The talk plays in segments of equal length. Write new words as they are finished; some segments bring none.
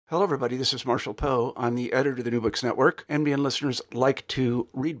Hello, everybody. This is Marshall Poe. I'm the editor of the New Books Network. NBN listeners like to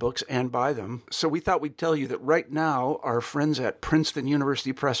read books and buy them. So we thought we'd tell you that right now, our friends at Princeton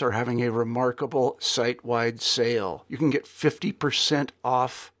University Press are having a remarkable site-wide sale. You can get 50%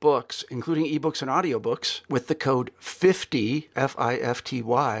 off books, including ebooks and audiobooks, with the code 50,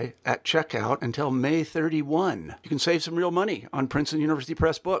 F-I-F-T-Y, at checkout until May 31. You can save some real money on Princeton University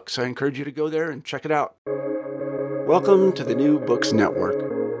Press books. I encourage you to go there and check it out. Welcome to the New Books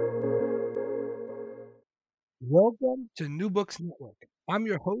Network. Welcome to New Books Network. I'm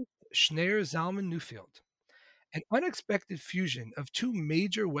your host, Schneur Zalman Newfield. An unexpected fusion of two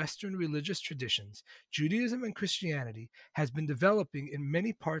major Western religious traditions, Judaism and Christianity, has been developing in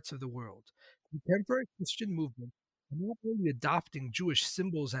many parts of the world. Contemporary Christian movements are not only adopting Jewish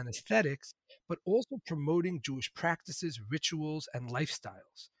symbols and aesthetics, but also promoting Jewish practices, rituals, and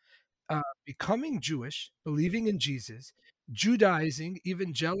lifestyles. Becoming Jewish, believing in Jesus, Judaizing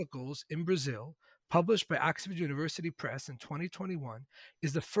evangelicals in Brazil, published by Oxford University Press in 2021,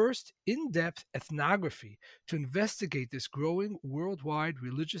 is the first in depth ethnography to investigate this growing worldwide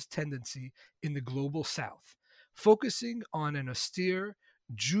religious tendency in the global South, focusing on an austere,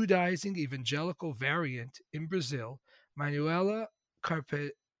 Judaizing evangelical variant in Brazil. Manuela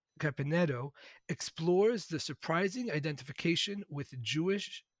Carpenedo explores the surprising identification with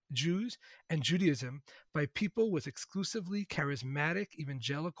Jews and Judaism by people with exclusively charismatic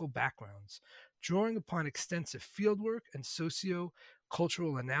evangelical backgrounds. Drawing upon extensive fieldwork and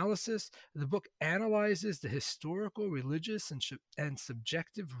socio-cultural analysis, the book analyzes the historical, religious, and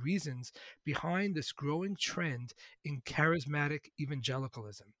subjective reasons behind this growing trend in charismatic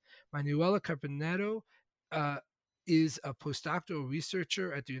evangelicalism. Manuela Carpenedo is a postdoctoral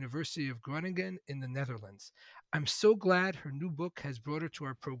researcher at the University of Groningen in the Netherlands. I'm so glad her new book has brought her to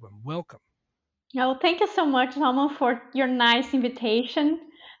our program. Welcome. Oh, thank you so much, Salman, for your nice invitation.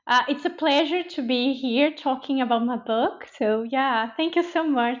 It's a pleasure to be here talking about my book. So, yeah, thank you so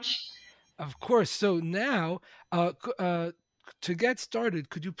much. Of course. So now, to get started,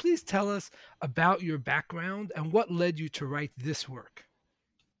 could you please tell us about your background and what led you to write this work?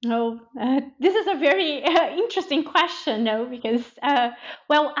 Oh, this is a very interesting question, no? Because,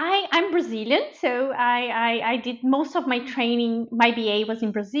 I'm Brazilian, so I did most of my training. My BA was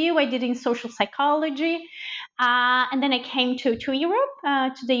in Brazil. I did in social psychology, and then I came to Europe,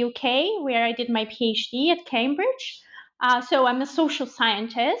 to the UK, where I did my PhD at Cambridge. So I'm a social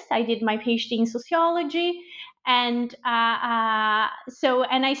scientist. I did my PhD in sociology, and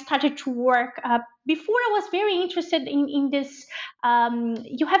and I started to work. Before I was very interested in this.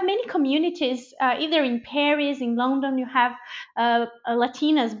 You have many communities, either in Paris, in London. You have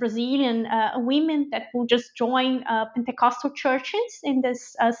Latinas, Brazilian women that will just join Pentecostal churches in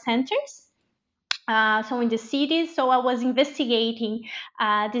these centers. So in the cities. So I was investigating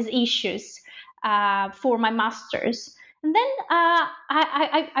these issues for my master's. And then I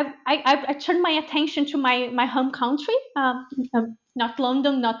turned my attention to my home country, not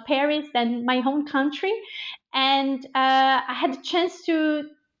London, not Paris, then my home country, and I had the chance to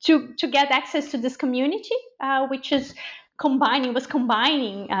get access to this community, which is combining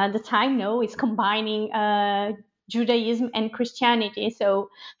the time. No, it's combining Judaism and Christianity. So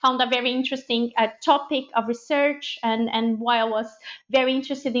found a very interesting topic of research. And while I was very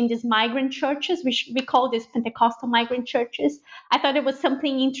interested in these migrant churches, which we call these Pentecostal migrant churches, I thought it was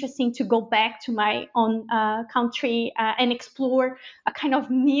something interesting to go back to my own country and explore a kind of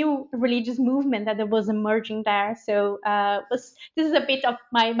new religious movement that was emerging there. So this is a bit of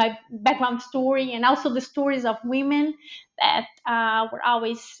my background story, and also the stories of women that were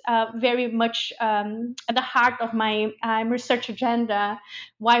always very much at the heart of my research agenda.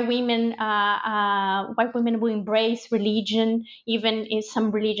 Why women will embrace religion, even if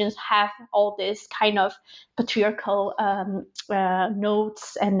some religions have all this kind of patriarchal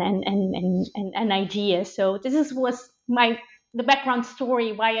notes and ideas. So was the background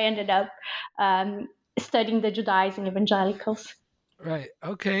story why I ended up studying the Judaizing evangelicals. Right.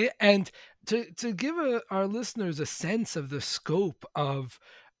 Okay. And to give our listeners a sense of the scope of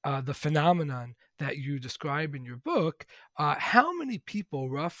the phenomenon that you describe in your book, how many people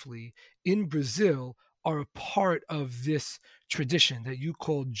roughly in Brazil are a part of this tradition that you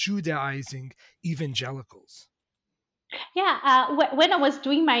call Judaizing evangelicals? Yeah, when I was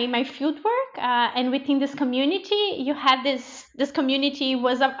doing my field work, and within this community, you had this community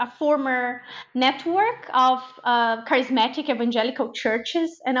was a former network of charismatic evangelical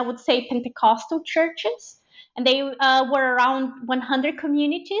churches, and I would say Pentecostal churches. And they were around 100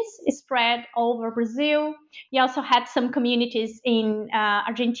 communities spread all over Brazil. You also had some communities in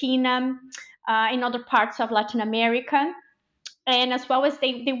Argentina, in other parts of Latin America. and as well as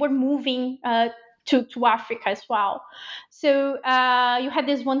they were moving to Africa as well. So you had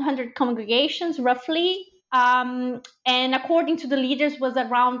these 100 congregations roughly, and according to the leaders was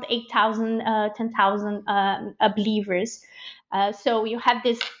around 8,000, 10,000 believers. So you have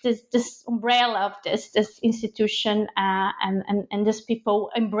this umbrella of this institution, and these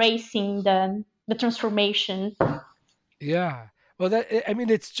people embracing the transformation. Yeah. Well,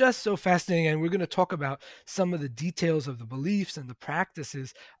 it's just so fascinating, and we're going to talk about some of the details of the beliefs and the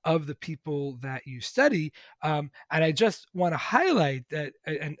practices of the people that you study. And I just want to highlight that,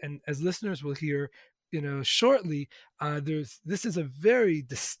 and as listeners will hear, shortly, this is a very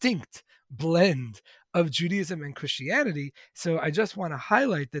distinct blend of Judaism and Christianity. So I just want to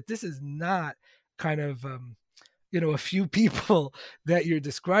highlight that this is not kind of a few people that you're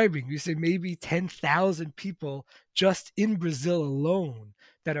describing. You say maybe 10,000 people just in Brazil alone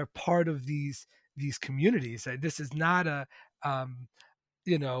that are part of these communities. This is not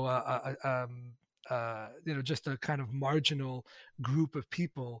just a kind of marginal group of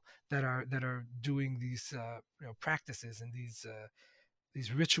people that are doing these practices and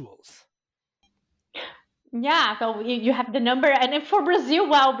these rituals. Yeah, so you have the number, and then for Brazil,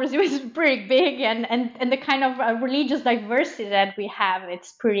 well, Brazil is pretty big, and the kind of religious diversity that we have,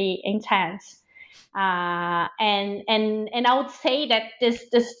 it's pretty intense. And I would say that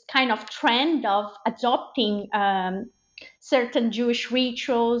this kind of trend of adopting certain Jewish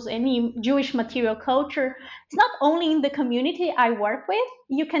rituals, any Jewish material culture, it's not only in the community I work with.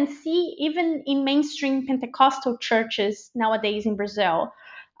 You can see even in mainstream Pentecostal churches nowadays in Brazil.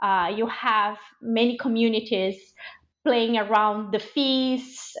 You have many communities playing around the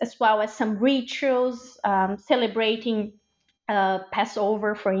feasts as well as some rituals, celebrating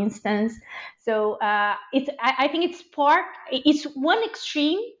Passover, for instance. So I think it's one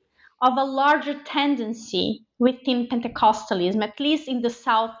extreme of a larger tendency within Pentecostalism, at least in the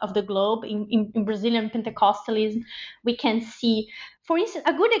south of the globe, in Brazilian Pentecostalism, we can see. For instance,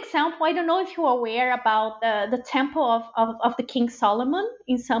 a good example, I don't know if you're aware about the temple of the King Solomon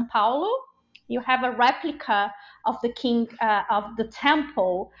in São Paulo. You have a replica of the king of the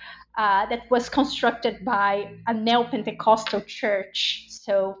temple that was constructed by a neo-Pentecostal church,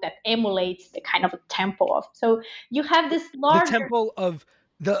 so that emulates the kind of a temple of. So you have this larger the temple of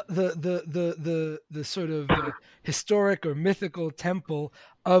the sort of historic or mythical temple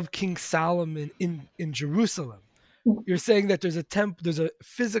of King Solomon in Jerusalem. You're saying that there's a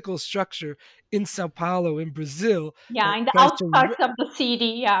physical structure in Sao Paulo in Brazil. Yeah, in the outskirts of the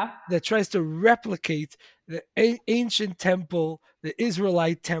city. Yeah, that tries to replicate the ancient temple, the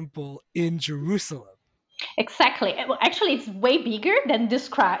Israelite temple in Jerusalem. Exactly. Actually, it's way bigger than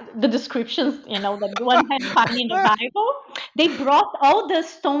the descriptions, that one had found in the Bible. They brought all the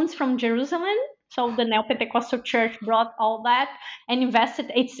stones from Jerusalem. So the Neo-Pentecostal Church brought all that and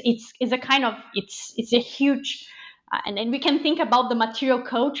invested. It's a kind of it's a huge, and we can think about the material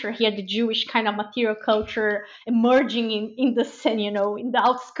culture here, the Jewish kind of material culture emerging in the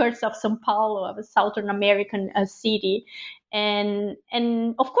outskirts of São Paulo, of a Southern American city. And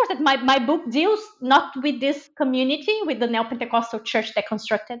of course, that my book deals not with this community, with the Neo-Pentecostal church that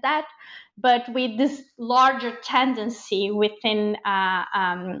constructed that, but with this larger tendency within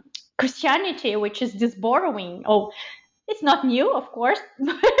Christianity, which is this borrowing. Oh, it's not new, of course.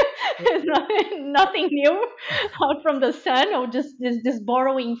 It's nothing new out from the sun, or just this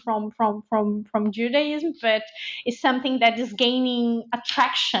borrowing from Judaism, but it's something that is gaining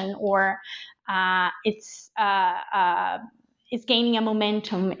attraction, or it's gaining a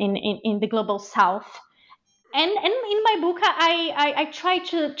momentum in the global south. And in my book, I try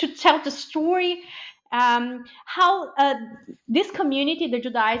to tell the story, how this community, the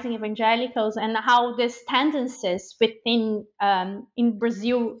Judaizing evangelicals, and how these tendencies within in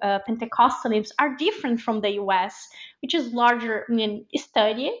Brazil Pentecostalism are different from the U.S., which is larger in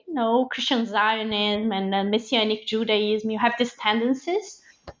study, Christian Zionism and Messianic Judaism. You have these tendencies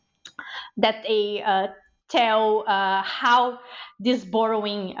that they tell how this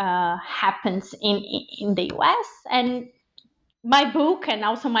borrowing happens in the US. And my book, and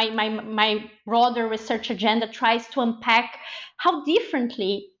also my broader research agenda, tries to unpack how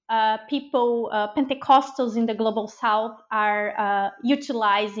differently people, Pentecostals in the global south, are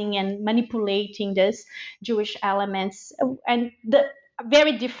utilizing and manipulating these Jewish elements, and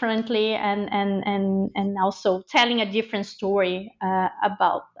very differently, and also telling a different story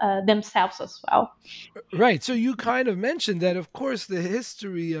about themselves as well. Right. So you kind of mentioned that, of course, the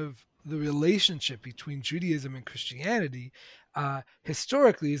history of the relationship between Judaism and Christianity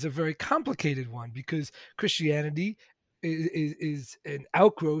historically is a very complicated one, because Christianity is an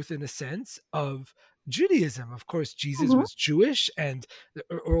outgrowth, in a sense, of Judaism. Of course, Jesus was Jewish, and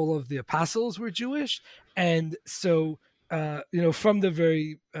all of the apostles were Jewish, and so from the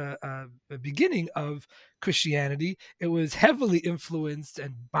very beginning of Christianity, it was heavily influenced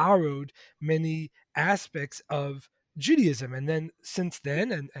and borrowed many aspects of Judaism. And then since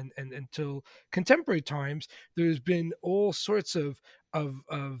then and until contemporary times, there's been all sorts of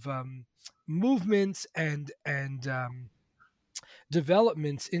movements and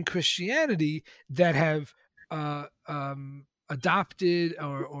developments in Christianity that have adopted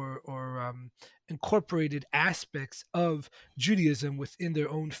or incorporated aspects of Judaism within their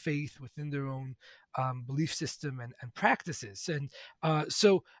own faith, within their own belief system and practices. And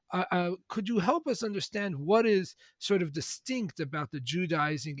could you help us understand what is sort of distinct about the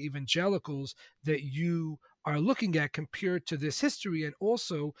Judaizing evangelicals that you are looking at compared to this history, and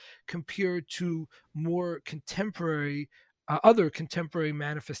also compared to more contemporary other contemporary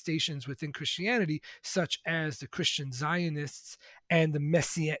manifestations within Christianity, such as the Christian Zionists and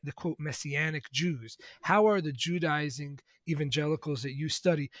the quote Messianic Jews? How are the Judaizing evangelicals that you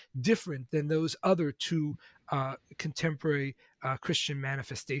study different than those other two contemporary Christian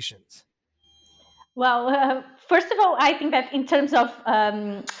manifestations? Well, first of all, I think that in terms of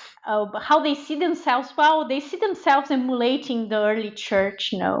how they see themselves, well, they see themselves emulating the early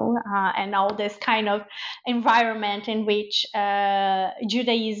church, and all this kind of environment in which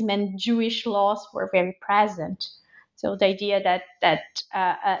Judaism and Jewish laws were very present. So the idea that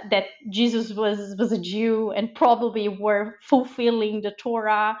Jesus was a Jew and probably were fulfilling the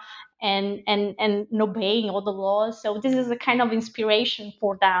Torah and obeying all the laws. So this is a kind of inspiration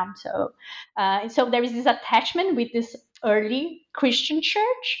for them. So there is this attachment with this early Christian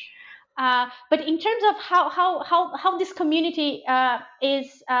church. But in terms of how this community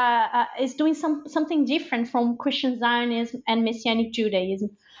is doing something different from Christian Zionism and Messianic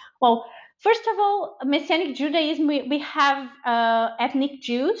Judaism. Well, first of all, Messianic Judaism, we have ethnic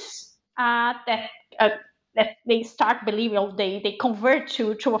Jews that they start believing, or they convert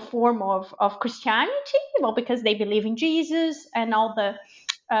to a form of Christianity, because they believe in Jesus and all the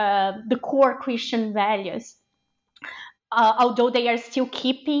core Christian values. Although they are still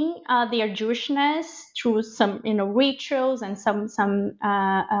keeping their Jewishness through some rituals and some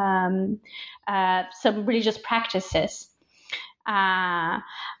religious practices.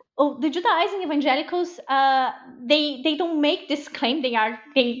 The Judaizing evangelicals, they don't make this claim. They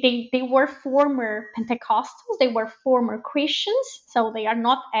were former Pentecostals, they were former Christians, so they are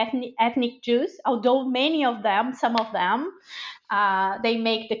not ethnic Jews. Although some of them, they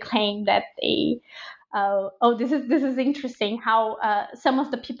make the claim that they. This is interesting. How some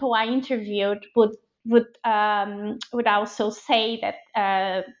of the people I interviewed would also say that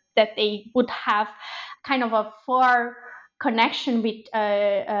they would have kind of a far connection with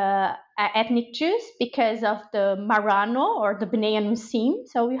ethnic Jews because of the Marrano or the Bnei Anusim.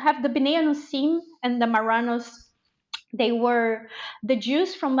 So you have the Bnei Anusim and the Marranos. They were the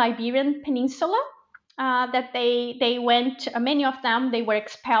Jews from the Iberian Peninsula that they went. Many of them, they were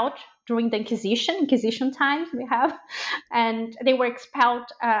expelled during the Inquisition times we have, and they were expelled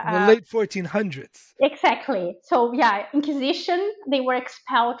in the late 1400s. Exactly. So yeah, Inquisition. They were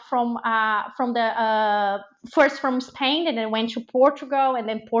expelled from the first from Spain, and then went to Portugal, and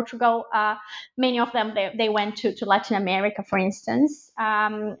then Portugal. Many of them they went to Latin America, for instance,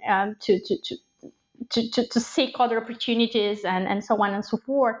 to seek other opportunities and so on and so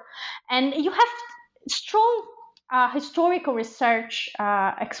forth. And you have strong historical research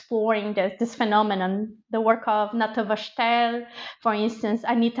exploring this phenomenon, the work of Nata Vastel, for instance,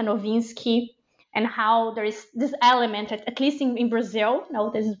 Anita Nowinski, and how there is this element, at least in Brazil,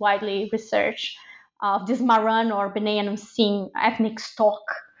 this is widely researched, of this Marrano or Bnei Anusim ethnic stock.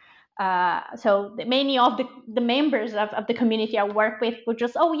 So many of the members of the community I work with would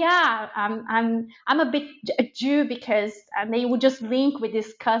just, I'm a bit a Jew, because they would just link with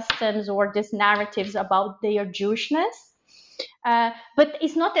these customs or these narratives about their Jewishness. But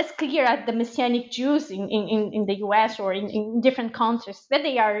it's not as clear as the Messianic Jews in the US or in different countries that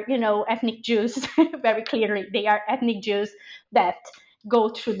they are, ethnic Jews. Very clearly, they are ethnic Jews that go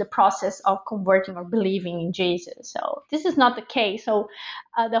through the process of converting or believing in Jesus. So this is not the case. So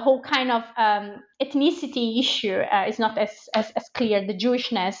the whole kind of ethnicity issue is not as clear. The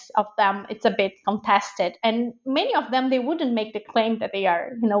Jewishness of them, it's a bit contested. And many of them, they wouldn't make the claim that they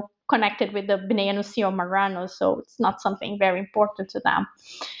are, connected with the Bnei Anusim or Marrano. So it's not something very important to them.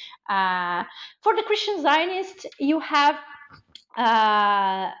 For the Christian Zionists, you have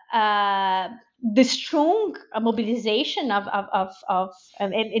the strong mobilization of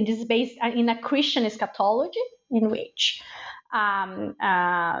and this is based in a Christian eschatology, in which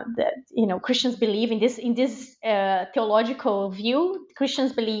Christians believe in this theological view.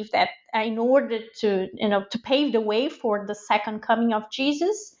 Christians believe that in order to pave the way for the second coming of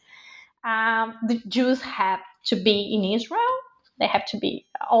Jesus, the Jews have to be in Israel. They have to be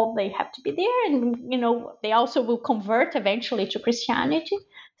there, and they also will convert eventually to Christianity,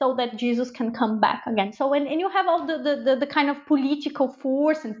 so that Jesus can come back again. So and you have all the kind of political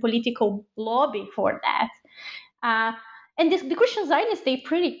force and political lobby for that. And the Christian Zionists, they're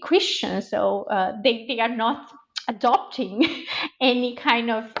pretty Christian, so they are not adopting any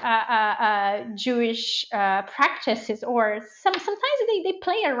kind of Jewish practices, or sometimes they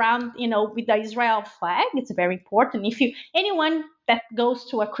play around, with the Israel flag. It's very important. If anyone that goes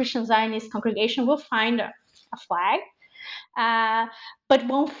to a Christian Zionist congregation will find a flag, but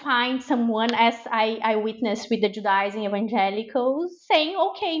won't find someone, as I witnessed with the Judaizing evangelicals, saying,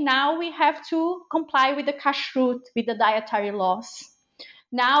 okay, now we have to comply with the kashrut, with the dietary laws.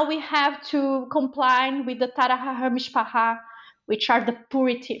 Now we have to comply with the Tarah HaMishpacha, which are the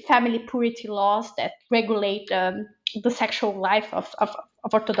family purity laws that regulate the sexual life of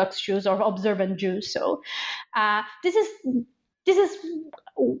Orthodox Jews or observant Jews. So this is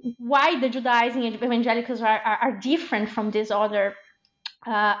why the Judaizing evangelicals are different from these other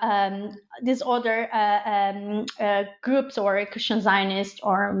groups, or Christian Zionists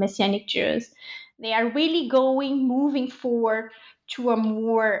or Messianic Jews. They are really moving forward to a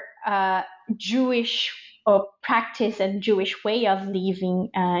more Jewish practice and Jewish way of living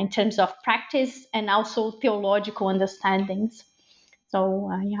in terms of practice and also theological understandings. So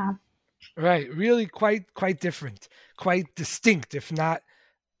yeah. Right, really quite different, quite distinct, if not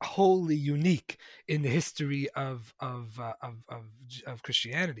wholly unique in the history of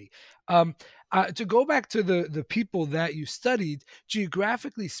Christianity. To go back to the people that you studied,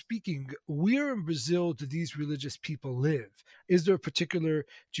 geographically speaking, where in Brazil do these religious people live? Is there a particular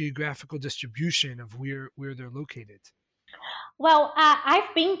geographical distribution of where they're located? Well,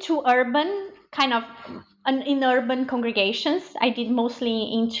 I've been to in urban congregations. I did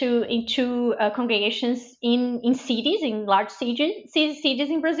mostly into congregations in cities, in large cities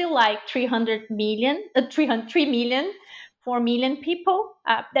in Brazil, like 3 million, 4 million people.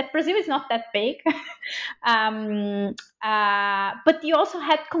 That Brazil is not that big. But you also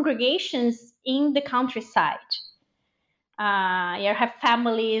had congregations in the countryside. You have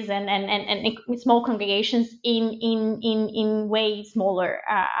families and small congregations in way smaller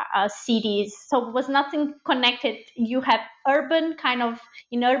cities. So it was nothing connected. You had urban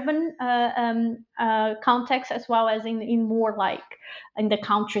context, as well as in more like in the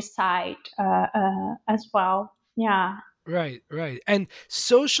countryside as well. Yeah. Right. And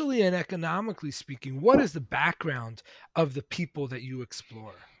socially and economically speaking, what is the background of the people that you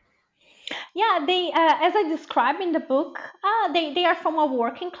explore? Yeah, they, as I describe in the book, they are from a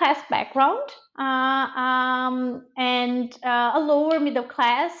working class background and a lower middle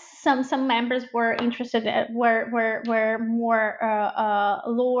class. Some members were interested, were more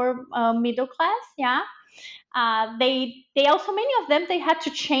lower middle class. Yeah. They also, many of them, they had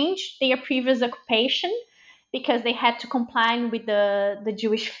to change their previous occupation because they had to comply with the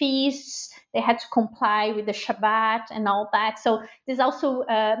Jewish feasts. They had to comply with the Shabbat and all that. So there's also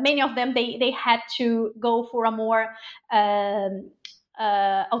many of them, they had to go for a more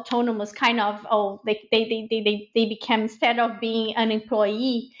autonomous kind of, they became, instead of being an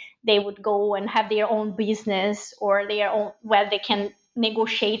employee, they would go and have their own business, or their own, where they can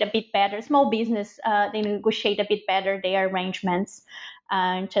negotiate a bit better. Small business, they negotiate a bit better their arrangements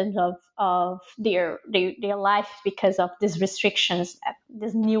in terms of their life, because of these restrictions,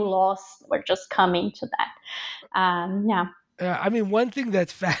 these new laws were just coming to that. Yeah. I mean, one thing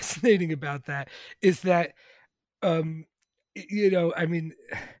that's fascinating about that is that, I mean,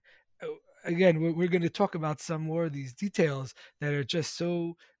 again, we're going to talk about some more of these details that are just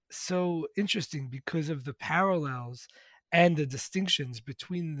so interesting because of the parallels and the distinctions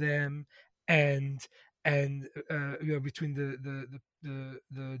between them and between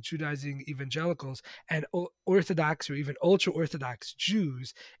the Judaizing evangelicals and Orthodox or even ultra Orthodox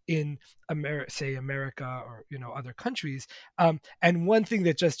Jews in America or other countries. And one thing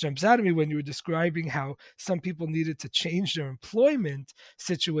that just jumps out at me when you were describing how some people needed to change their employment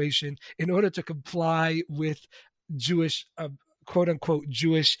situation in order to comply with Jewish quote unquote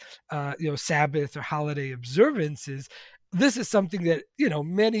Jewish Sabbath or holiday observances. This is something that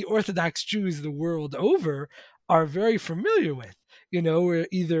many Orthodox Jews the world over are very familiar with. where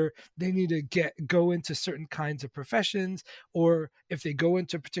either they need to go into certain kinds of professions, or if they go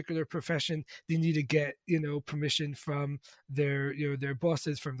into a particular profession, they need to get, permission from their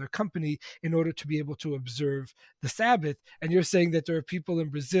bosses, from their company, in order to be able to observe the Sabbath. And you're saying that there are people in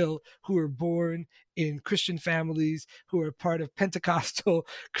Brazil who are born in Christian families, who are part of Pentecostal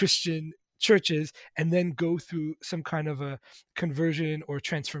Christian churches, and then go through some kind of a conversion or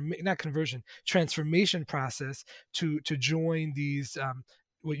transformation process to join these,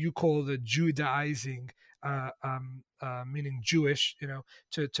 what you call the Judaizing, meaning Jewish,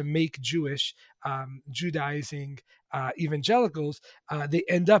 to make Jewish, Judaizing evangelicals. They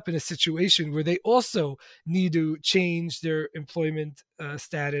end up in a situation where they also need to change their employment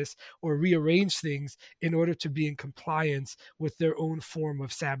status or rearrange things in order to be in compliance with their own form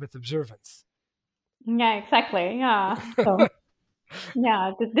of Sabbath observance. Yeah, exactly. Yeah. So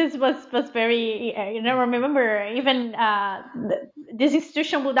yeah, this was very, remember even this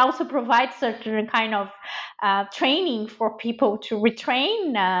institution would also provide certain kind of training for people to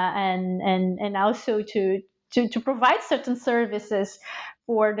retrain, and also to provide certain services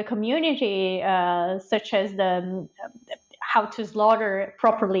for the community, such as the how to slaughter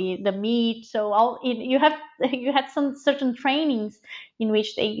properly the meat. So you had some certain trainings in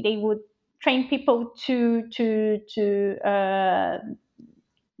which they would train people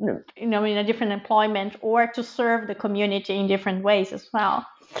in a different employment, or to serve the community in different ways as well.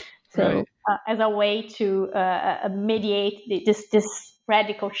 So right. As a way to mediate this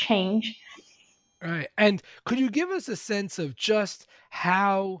radical change. Right. And could you give us a sense of just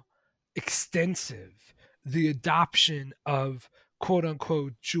how extensive the adoption of quote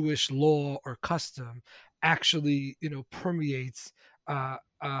unquote Jewish law or custom actually, permeates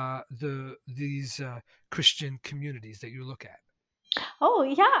these Christian communities that you look at? Oh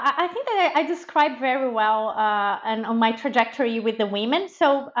yeah, I think that I described very well, and on my trajectory with the women.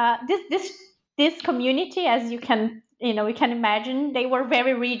 So this community, as you can we can imagine, they were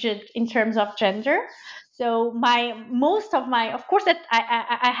very rigid in terms of gender. So of course, that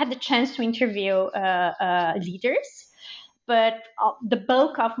I had the chance to interview leaders, but the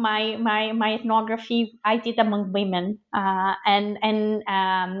bulk of my ethnography I did among women, and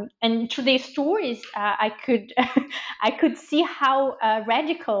through their stories, I could I could see how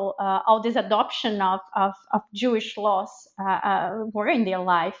radical all this adoption of Jewish laws were in their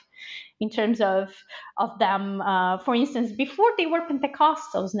life, in terms of them. For instance, before they were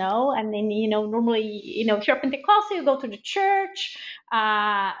Pentecostals, no, and then normally if you're Pentecostal, you go to the church,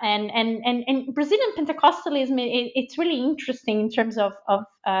 and Brazilian Pentecostalism, it's really interesting in terms of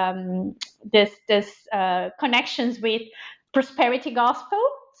this connections with prosperity gospel.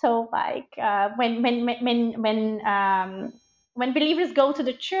 So like when believers go to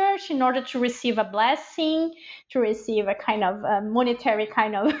the church in order to receive a blessing, to receive a kind of monetary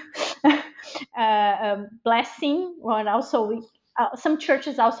kind of blessing, and also some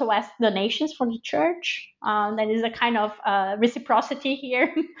churches also ask donations for the church. There is a kind of reciprocity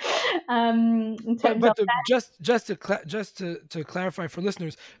here. In terms of that. Just to clarify for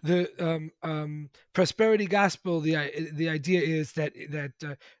listeners, the prosperity gospel, the idea is that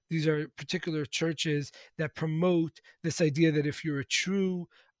these are particular churches that promote this idea that if you're a true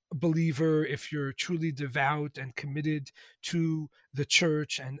believer, if you're truly devout and committed to the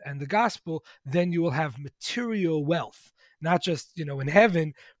church and the gospel, then you will have material wealth, not just in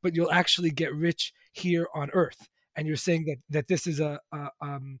heaven, but you'll actually get rich here on earth. And you're saying that this is a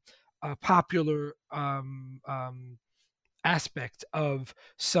popular aspect of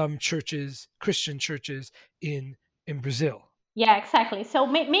some churches, Christian churches in Brazil. Yeah, exactly. So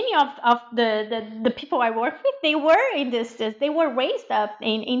many of the people I work with, they were in this they were raised up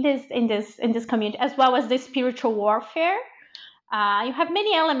in this community, as well as the spiritual warfare. You have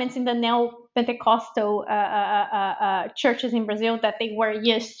many elements in the neo-Pentecostal churches in Brazil that they were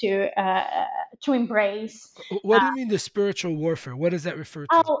used to embrace. What do you mean the spiritual warfare? What does that refer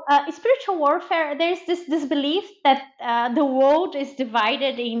to? Spiritual warfare. There's this belief that the world is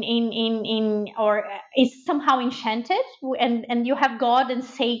divided in or is somehow enchanted, and you have God and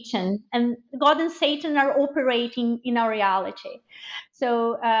Satan, and God and Satan are operating in our reality.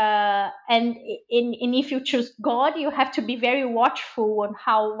 So, and if you choose God, you have to be very watchful on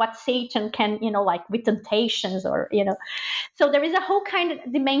what Satan can, like with temptations or, So there is a whole kind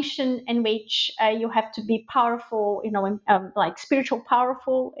of dimension in which you have to be powerful, like spiritual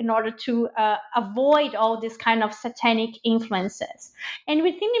powerful, in order to avoid all these kind of satanic influences. And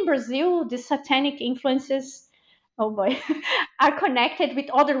within in Brazil, the satanic influences, oh boy, are connected with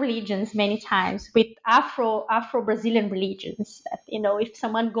other religions many times, with Afro-Brazilian religions. That, if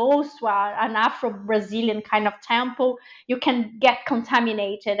someone goes to an Afro-Brazilian kind of temple, you can get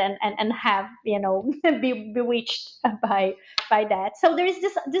contaminated and have, be bewitched by that. So there is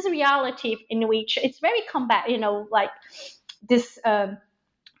this reality in which it's very combat, like this.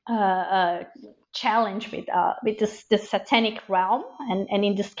 Challenge with this satanic realm, and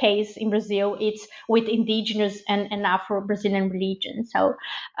in this case in Brazil it's with indigenous and Afro-Brazilian religion. So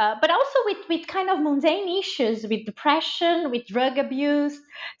but also with kind of mundane issues, with depression, with drug abuse.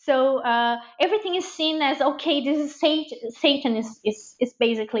 So everything is seen as, okay, this is Satan is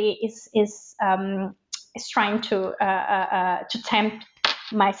basically is trying to tempt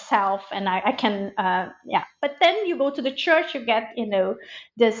myself, and I can yeah. But then you go to the church, you get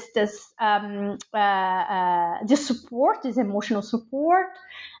this support, this emotional support,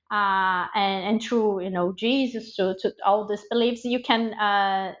 and through Jesus, to all these beliefs, you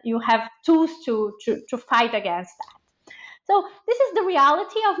have tools to fight against that. So this is the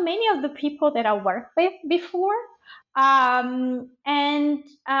reality of many of the people that I worked with before. And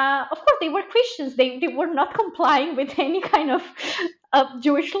of course, they were Christians. They were not complying with any kind of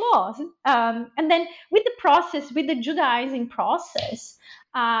Jewish laws. And then with the process, with the Judaizing process,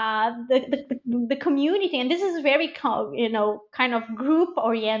 the community, and this is very kind of group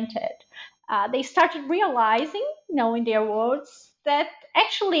oriented. They started realizing, in their words, that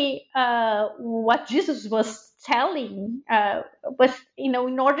actually what Jesus was telling was, in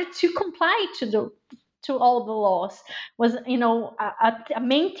order to comply to all the laws, was, a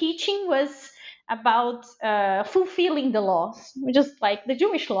main teaching was about fulfilling the laws, just like the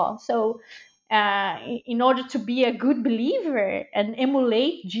Jewish law. So in order to be a good believer and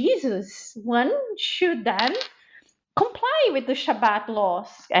emulate Jesus, one should then comply with the Shabbat laws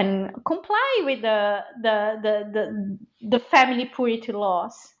and comply with the family purity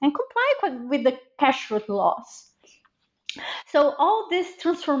laws and comply with the kashrut laws. So all this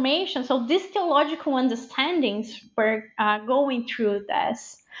transformation, so these theological understandings were going through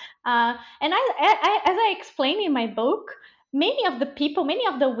this. And as I explained in my book, many of the people, many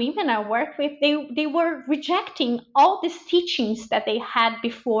of the women I worked with, they were rejecting all these teachings that they had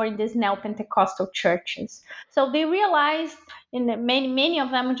before in these neo-Pentecostal churches. So they realized, many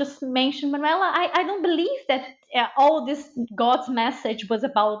of them just mentioned, Manuela, I don't believe that all this God's message was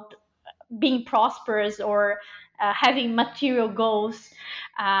about being prosperous or having material goals.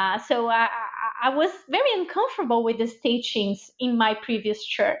 So I was very uncomfortable with these teachings in my previous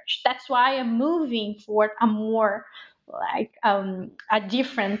church. That's why I'm moving toward a more a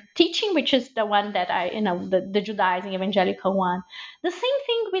different teaching, which is the one that the Judaizing evangelical one. The same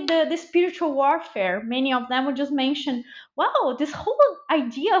thing with the spiritual warfare. Many of them would just mention, wow, this whole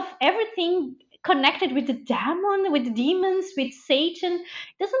idea of everything connected with the demon, with the demons, with Satan,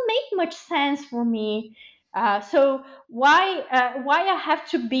 doesn't make much sense for me. So why I have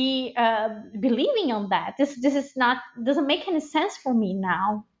to be believing on that? This is not, doesn't make any sense for me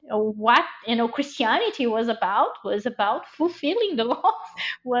now. What Christianity was about fulfilling the law.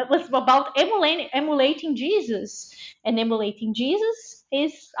 What was about emulating Jesus, and emulating Jesus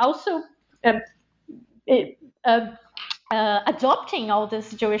is also uh, adopting all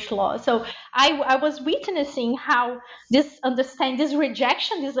this Jewish law. So I was witnessing how this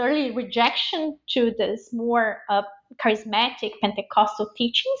rejection, this early rejection to this more charismatic Pentecostal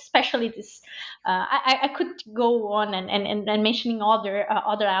teaching, especially this. I could go on and mentioning other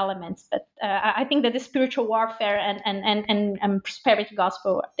elements, but I think that the spiritual warfare and prosperity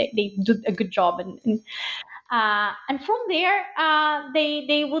gospel, they do a good job. And from there,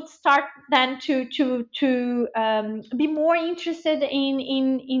 they would start then to be more interested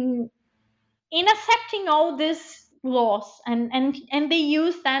in accepting all these laws, and they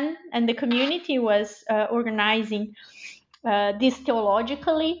used then, and the community was organizing this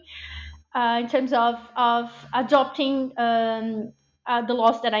theologically in terms of adopting the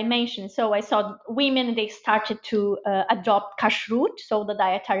laws that I mentioned. So I saw women, they started to adopt kashrut, so the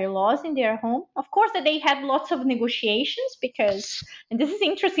dietary laws in their home. Of course, that they had lots of negotiations because, and this is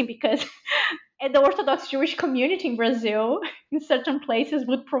interesting because the Orthodox Jewish community in Brazil, in certain places,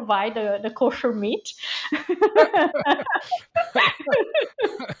 would provide the kosher meat.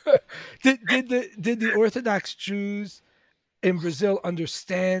 Did the Orthodox Jews in Brazil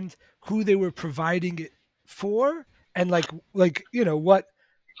understand who they were providing it for, and like what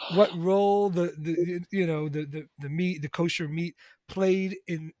role the meat, the kosher meat, played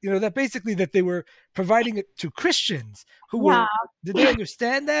in, that basically that they were providing it to Christians who were, did they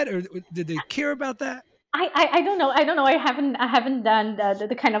understand that, or did they care about that? I don't know. I don't know. I haven't done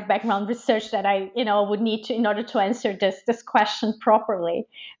the kind of background research that I would need to in order to answer this question properly.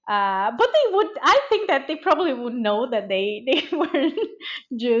 But they would. I think that they probably would know that they weren't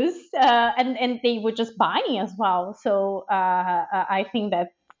Jews, and they were just buying as well. So I think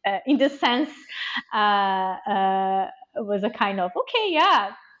that in this sense, it was a kind of okay,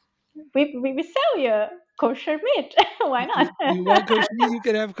 yeah, we sell you kosher meat. Why not? You want kosher meat, you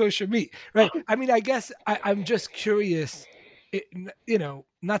can have kosher meat, right? I mean, I guess I'm just curious,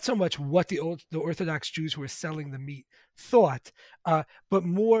 not so much what the Orthodox Jews who were selling the meat thought, but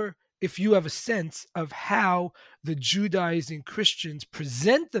more if you have a sense of how the Judaizing Christians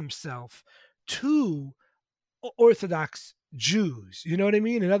present themselves to Orthodox Jews. You know what I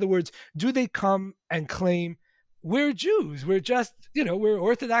mean? In other words, do they come and claim we're Jews, we're just, we're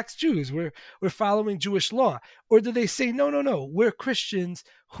Orthodox Jews, we're following Jewish law, or do they say no, no, no, we're Christians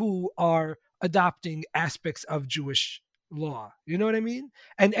who are adopting aspects of Jewish law? You know what I mean?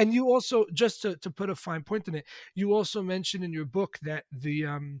 And you also, just to put a fine point on it, you also mentioned in your book that the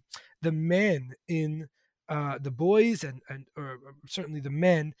men in the boys and or certainly the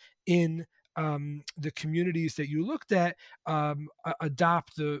men in the communities that you looked at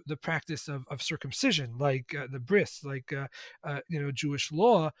adopt the practice of circumcision, like the bris, like Jewish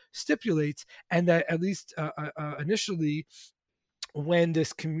law stipulates, and that at least initially, when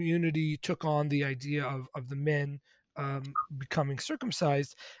this community took on the idea of the men becoming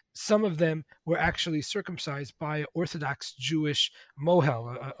circumcised, some of them were actually circumcised by an Orthodox Jewish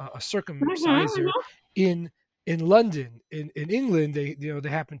mohel, a circumciser Mhm. in London. In England, they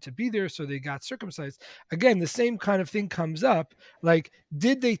happened to be there, so they got circumcised. Again, the same kind of thing comes up. Like,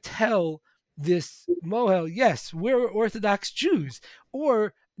 did they tell this mohel, yes, we're Orthodox Jews,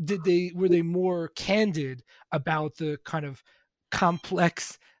 or were they more candid about the kind of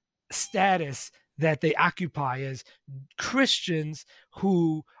complex status that they occupy as Christians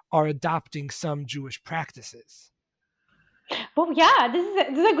who are adopting some Jewish practices? Well, yeah, this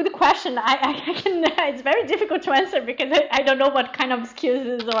is a good question. I can. It's very difficult to answer because I don't know what kind of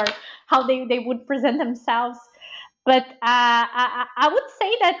excuses or how they would present themselves. But I would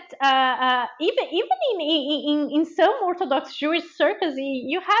say that even in some Orthodox Jewish circles,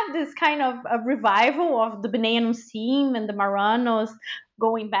 you have this kind of a revival of the Bnei Anusim and the Marranos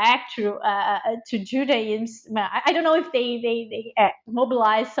going back to Judaism. I don't know if they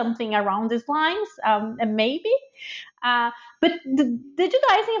mobilize something around these lines, maybe. But the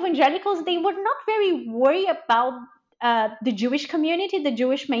Judaizing evangelicals, they were not very worried about the Jewish community, the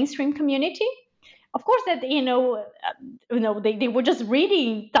Jewish mainstream community. Of course, that they were just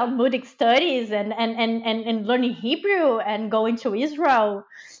reading Talmudic studies and learning Hebrew and going to Israel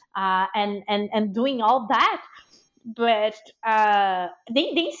and doing all that. But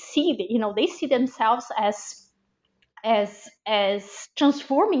they see they see themselves as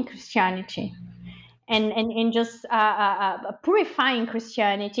transforming Christianity and just purifying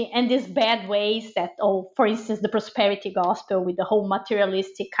Christianity and these bad ways that, for instance, the prosperity gospel with the whole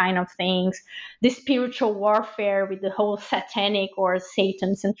materialistic kind of things, the spiritual warfare with the whole satanic or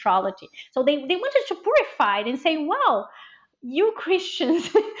Satan centrality. So they wanted to purify it and say, wow, you Christians,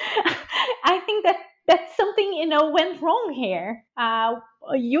 I think that something went wrong here.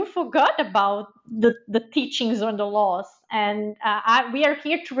 You forgot about the teachings on the laws, and we are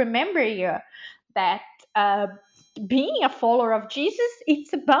here to remember you that uh, being a follower of Jesus,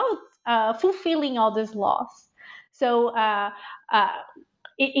 it's about fulfilling all these laws. So uh,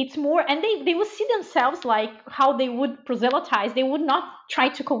 it's more, and they would see themselves like how they would proselytize. They would not try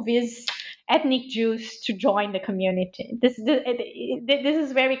to convince ethnic Jews to join the community. This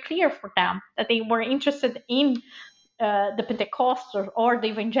is very clear for them that they were interested in the Pentecostals or the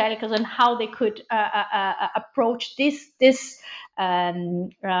evangelicals and how they could approach these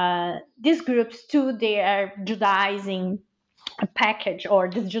groups to their Judaizing package or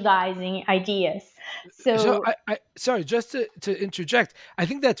these Judaizing ideas. So So I sorry, just to interject, I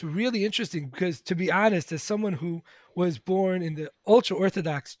think that's really interesting because, to be honest, as someone who was born in the ultra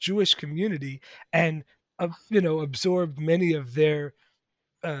Orthodox Jewish community and absorbed many of their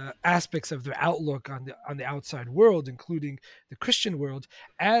aspects of their outlook on the outside world, including the Christian world.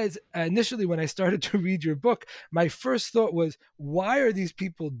 As initially, when I started to read your book, my first thought was, why are these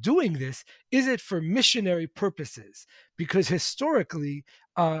people doing this? Is it for missionary purposes? Because historically,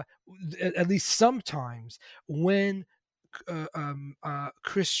 at least sometimes, when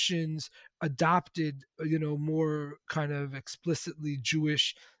Christians adopted, more kind of explicitly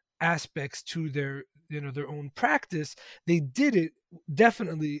Jewish aspects to their own practice, they did it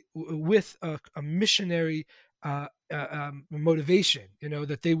definitely with a missionary motivation,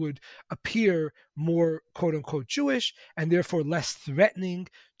 that they would appear more quote unquote Jewish and therefore less threatening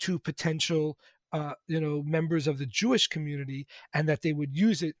to potential members of the Jewish community, and that they would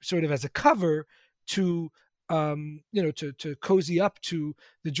use it sort of as a cover to to cozy up to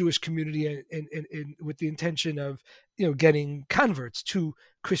the Jewish community, and with the intention of getting converts to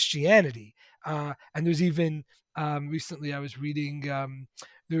Christianity. And there's even recently I was reading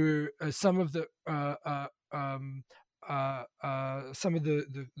there some of the some of the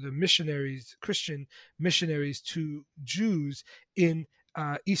missionaries, Christian missionaries to Jews in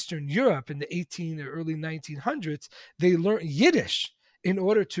Eastern Europe in the 18 or early 1900s. They learned Yiddish in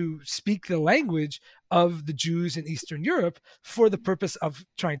order to speak the language of the Jews in Eastern Europe for the purpose of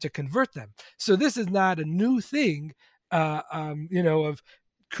trying to convert them. So this is not a new thing, of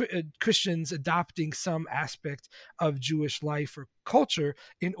Christians adopting some aspect of Jewish life or culture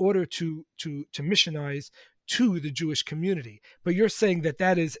in order to missionize to the Jewish community. But you're saying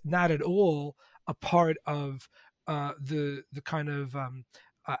that is not at all a part of the kind of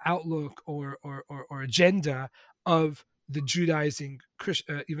outlook or agenda of the Judaizing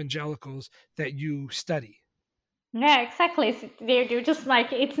evangelicals that you study. Yeah, exactly. They're just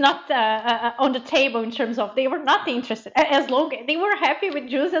like, it's not on the table in terms of, they were not interested, as long they were happy with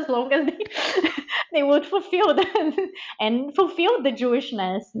Jews as long as they would fulfill and fulfill the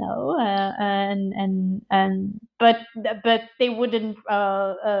Jewishness, no, but they wouldn't.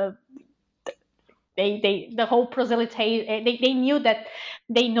 The whole proselytization, they knew that,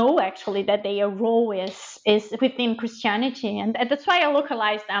 they know actually that their role is within Christianity, and that's why I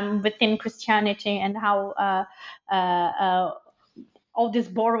localized them within Christianity, and how all this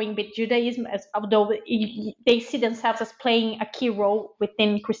borrowing with Judaism, although they see themselves as playing a key role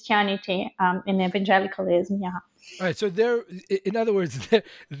within Christianity, in evangelicalism. Yeah. All right. So in other words,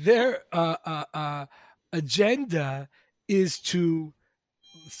 their agenda is to,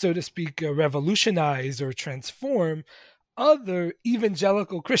 so to speak, revolutionize or transform other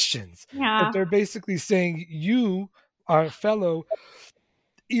evangelical Christians. Yeah. But they're basically saying, you, our fellow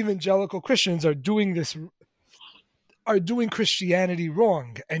evangelical Christians, are doing Christianity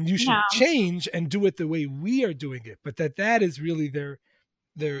wrong, and you should change and do it the way we are doing it. But that is really their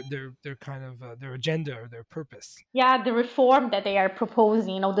kind of their agenda or their purpose. Yeah, the reform that they are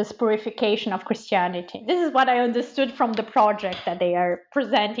proposing, this purification of Christianity. This is what I understood from the project that they are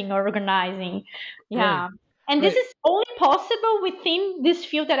presenting or organizing. Yeah. Right. And this is only possible within this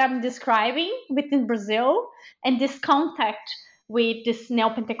field that I'm describing within Brazil, and this contact with this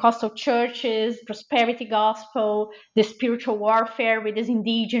neo-Pentecostal churches, prosperity gospel, the spiritual warfare with these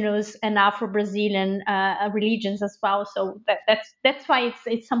indigenous and Afro-Brazilian religions as well. So that's why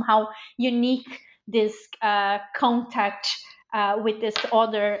it's somehow unique, this contact with this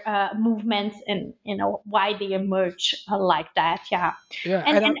other movements, and why they emerge like that. Yeah. Yeah.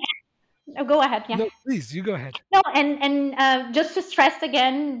 And go ahead. Yeah. No, please, you go ahead. No, and just to stress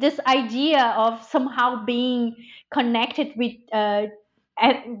again, this idea of somehow being connected with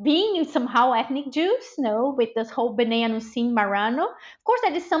being somehow ethnic Jews, with this whole B'nai Anusim Marrano. Of course,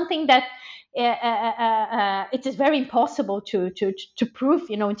 that is something that it is very impossible to prove,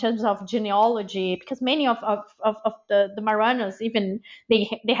 in terms of genealogy, because many of the Marranos, even they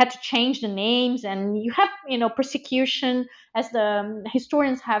had to change the names, and you have persecution, as the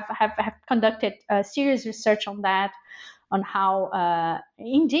historians have conducted serious research on that, on how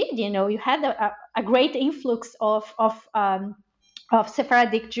indeed you had a great influx of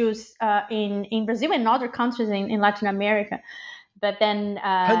Sephardic Jews in Brazil and other countries in Latin America. But then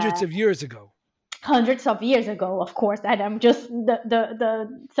hundreds of years ago, of course, and I'm just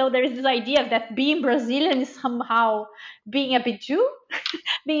so there is this idea that being Brazilian is somehow being a bit Jew,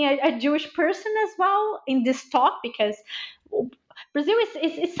 being a Jewish person as well in this talk, because Brazil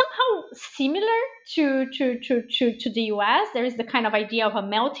is somehow similar to the US. There is the kind of idea of a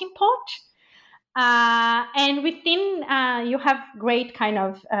melting pot, and within you have great kind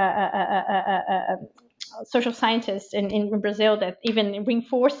of social scientists in Brazil that even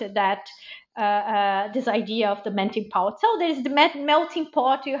reinforced that this idea of the melting pot. So there is the melting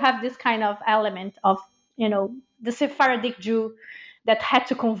pot. You have this kind of element of the Sephardic Jew that had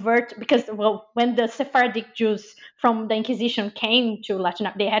to convert, because when the Sephardic Jews from the Inquisition came to Latin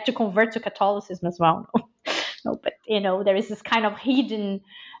America, they had to convert to Catholicism as well. No, but there is this kind of hidden,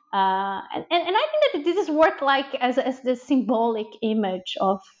 and I think that this is work like as the symbolic image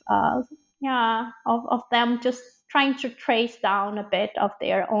of them just trying to trace down a bit of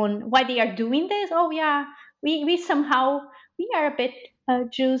their own, why they are doing this. Oh yeah, we somehow we are a bit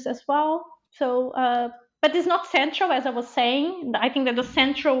Jews as well. So but it's not central, as I was saying. I think that the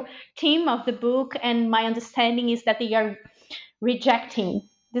central theme of the book and my understanding is that they are rejecting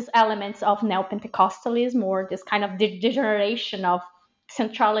these elements of neo-Pentecostalism, or this kind of degeneration of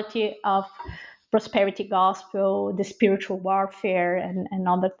centrality of prosperity gospel, the spiritual warfare, and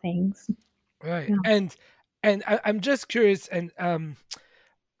other things. Right. Yeah. And I'm just curious, and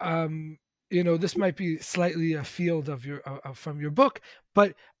this might be slightly a field of your from your book,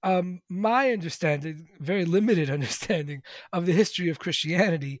 but my understanding, very limited understanding of the history of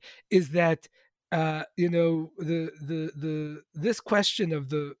Christianity, is that the this question of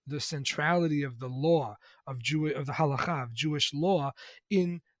the centrality of the law of of the halakha, of Jewish law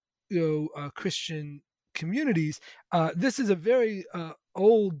in Christian communities. This is a very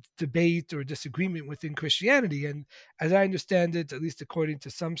old debate or disagreement within Christianity, and as I understand it, at least according to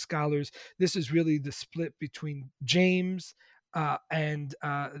some scholars, this is really the split between James and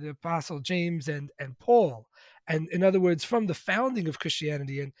the Apostle James and Paul. And in other words, from the founding of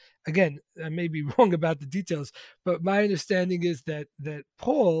Christianity, and again, I may be wrong about the details, but my understanding is that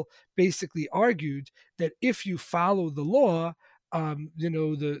Paul basically argued that if you follow the law,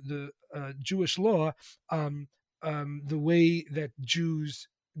 the Jewish law, the way that Jews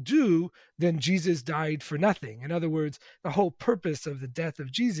do, then Jesus died for nothing. In other words, the whole purpose of the death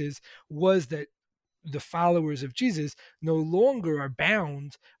of Jesus was that the followers of Jesus no longer are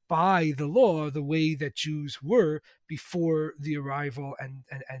bound by the law the way that Jews were before the arrival and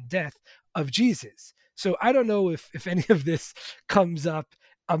death of Jesus. So I don't know if any of this comes up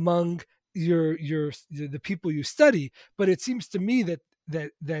among the people you study, but it seems to me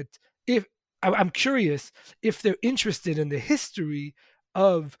that if I'm curious if they're interested in the history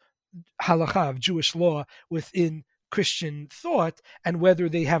of halakha, of Jewish law within Christian thought, and whether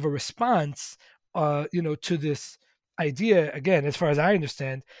they have a response to this idea, again, as far as I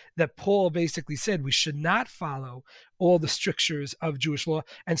understand, that Paul basically said we should not follow all the strictures of Jewish law,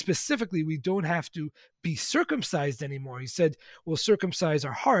 and specifically we don't have to be circumcised anymore. He said we'll circumcise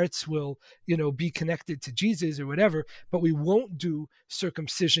our hearts, we'll be connected to Jesus or whatever, but we won't do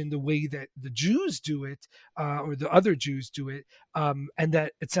circumcision the way that the Jews do it, or the other Jews do it, and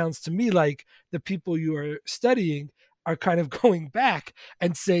that it sounds to me like the people you are studying are kind of going back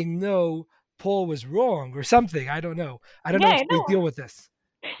and saying no, Paul was wrong or something. I don't know. I don't know Yeah, if they deal with this.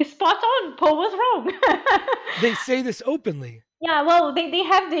 spot on. Paul was wrong. They say this openly. Yeah, well, they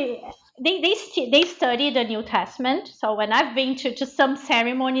have they study the New Testament. So when I've been to some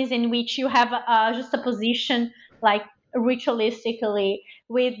ceremonies in which you have just a position like ritualistically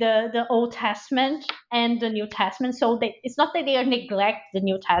with the Old Testament and the New Testament, so it's not that they are neglect the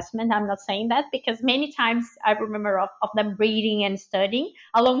New Testament. I'm not saying that, because many times I remember of them reading and studying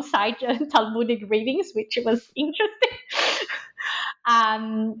alongside Talmudic readings, which was interesting.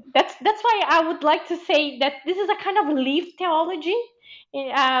 That's why I would like to say that this is a kind of lived theology.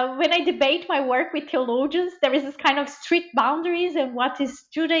 When I debate my work with theologians, there is this kind of strict boundaries and what is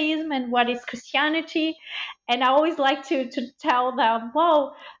Judaism and what is Christianity, and I always like to tell them,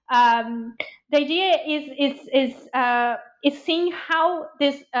 well, the idea is seeing how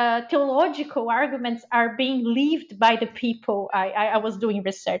these theological arguments are being lived by the people I was doing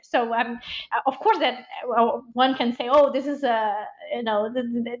research. So of course that one can say, oh, this is a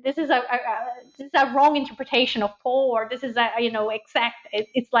this is a wrong interpretation of Paul, or this is a exact.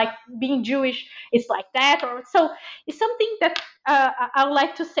 It's like being Jewish. It's like that, or so. It's something that I would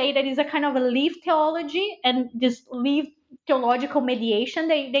like to say that is a kind of a lived theology, and this lived theological mediation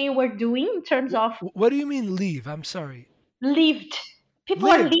they were doing in terms of What do you mean leave? I'm sorry. lived. People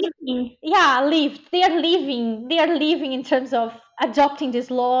are Lived. living. Yeah, lived. They are living. They are living in terms of adopting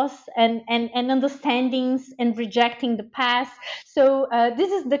these laws and understandings and rejecting the past. So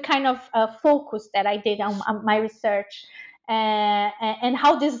this is the kind of focus that I did on my research. And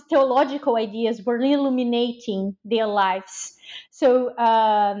how these theological ideas were illuminating their lives. So,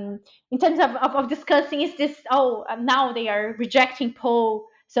 in terms of discussing, is this, oh, now they are rejecting Paul,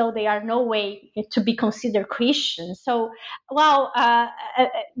 so they are no way to be considered Christians. So, well,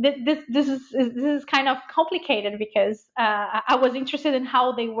 this is kind of complicated, because I was interested in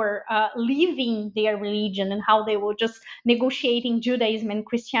how they were living their religion and how they were just negotiating Judaism and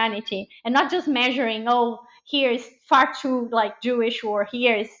Christianity, and not just measuring, oh, here is far too like Jewish, or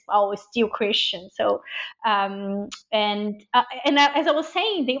here is always still Christian. So as I was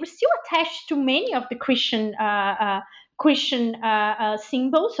saying, they were still attached to many of the Christian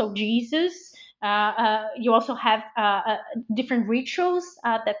symbols. So Jesus. You also have different rituals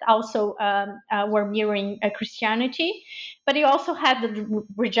that also were mirroring Christianity, but you also had the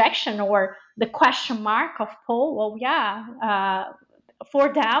rejection or the question mark of Paul. Well, yeah,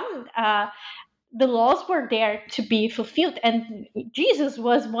 for them. the laws were there to be fulfilled, and Jesus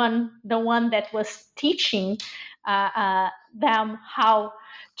was the one that was teaching them how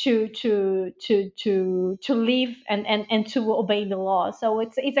to live and to obey the law. So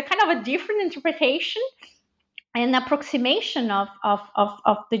it's a kind of a different interpretation and approximation of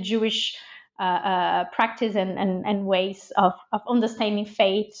the Jewish practice and ways of understanding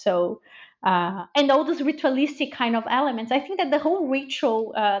faith. So and all those ritualistic kind of elements. I think that the whole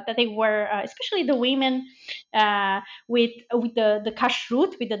ritual that they were, especially the women, with the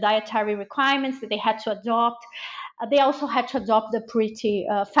kashrut, with the dietary requirements that they had to adopt. They also had to adopt the purity,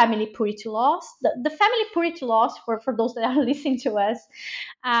 family purity laws. The family purity laws, for those that are listening to us,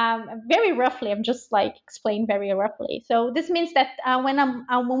 very roughly, I'm just like explain very roughly. So this means that when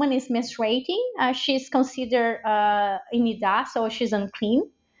a woman is menstruating, she's considered in nidah, so she's unclean.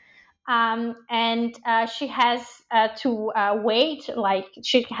 And she has to wait, like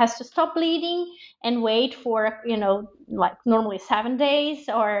she has to stop bleeding and wait for, like normally 7 days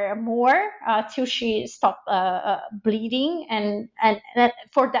or more till she stop bleeding, and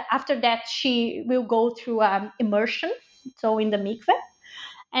for the after that she will go through immersion, so in the mikveh.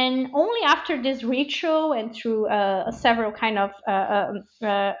 And only after this ritual and through several kind of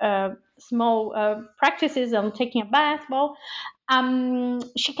small practices on taking a bath, well,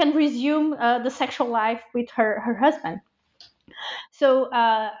 she can resume the sexual life with her husband. So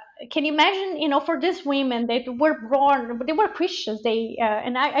can you imagine, for these women, they were born, they were Christians.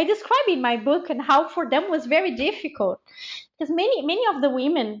 And I describe in my book and how for them was very difficult, because many of the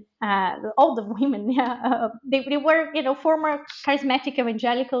women, all the women, they were, former charismatic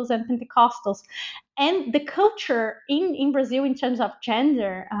evangelicals and Pentecostals, and the culture in Brazil in terms of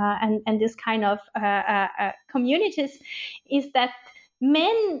gender and this kind of communities is that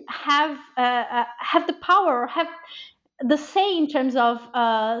men have the power, have the say in terms of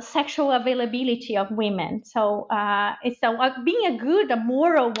sexual availability of women. So being a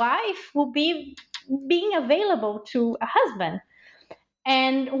moral wife will be being available to a husband.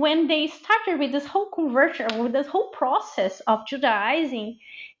 And when they started with this whole conversion, with this whole process of Judaizing,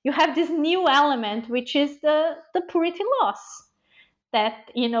 you have this new element, which is the purity laws.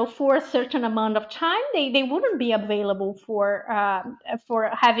 That for a certain amount of time they wouldn't be available for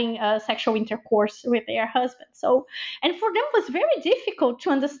having sexual intercourse with their husband. So, and for them it was very difficult to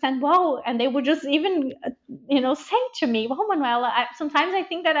understand. Wow, and they would just even say to me, "Well, Manuela, sometimes I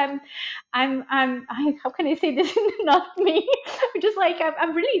think that how can I say this? Not me. Just like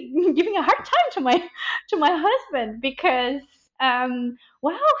I'm really giving a hard time to my husband because."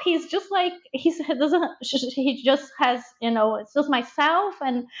 Wow, he's just like he just has it's just myself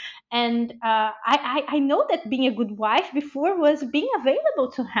and I know that being a good wife before was being available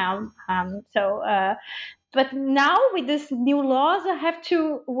to him. But now with this new laws, I have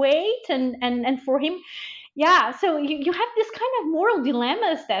to wait and for him. Yeah, so you have this kind of moral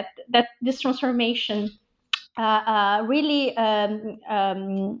dilemmas that this transformation really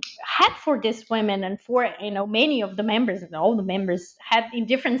had for these women, and for many of the members, and all the members had in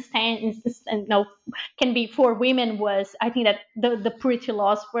different stances, and can be for women was, I think that the purity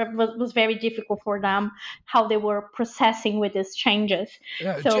laws was very difficult for them, how they were processing with these changes.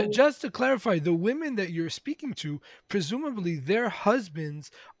 Yeah, so just to clarify, the women that you're speaking to, presumably their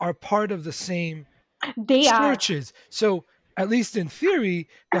husbands are part of the same churches. So at least in theory,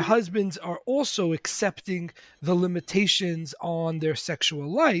 the husbands are also accepting the limitations on their sexual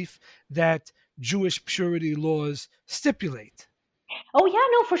life that Jewish purity laws stipulate. Oh yeah,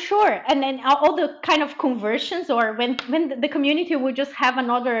 no, for sure. And then all the kind of conversions, or when the community would just have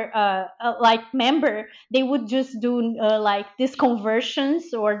another like member, they would just do like these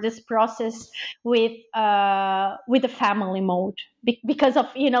conversions or this process with the family mode, because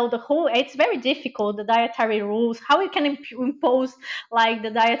of the whole. It's very difficult, the dietary rules, how you can impose like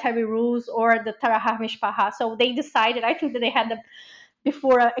the dietary rules or the Tarahah Mishpaha. So they decided, I think that they had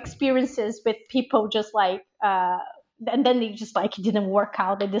before experiences with people just like. And then they just like it didn't work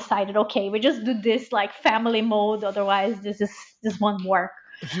out. They decided, okay, we just do this like family mode. Otherwise, this won't work.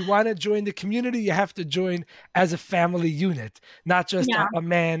 If you want to join the community, you have to join as a family unit, not just a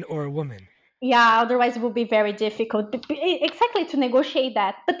man or a woman. Yeah, otherwise it would be very difficult. Exactly, to negotiate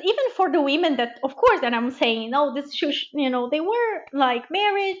that. But even for the women that, of course, that I'm saying, no, this should, they were like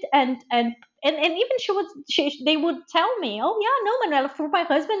married and even they would tell me, oh yeah, no, Manuela, for my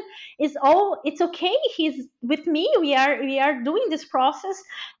husband it's okay. He's with me. We are doing this process,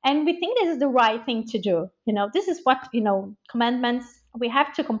 and we think this is the right thing to do. This is what commandments we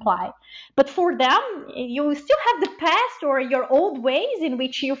have to comply. But for them, you still have the past or your old ways in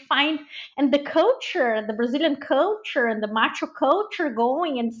which you find, and the culture, the Brazilian culture and the macho culture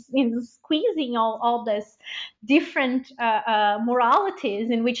going and squeezing all this different moralities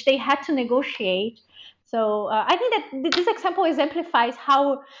in which they had to negotiate. So I think that this example exemplifies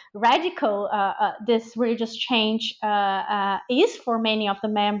how radical this religious change is for many of the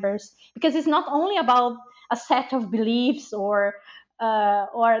members, because it's not only about a set of beliefs or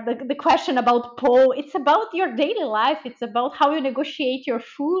the question about Poe. It's about your daily life. It's about how you negotiate your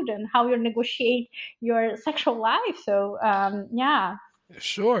food and how you negotiate your sexual life. So yeah.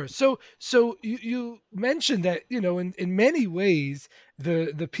 Sure. So you mentioned that, in many ways,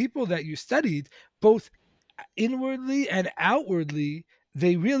 the people that you studied, both inwardly and outwardly,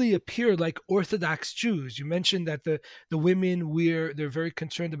 they really appear like Orthodox Jews. You mentioned that the women they're very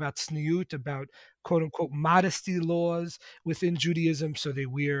concerned about tzniut, about quote unquote modesty laws within Judaism. So they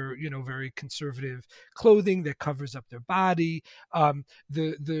wear, very conservative clothing that covers up their body.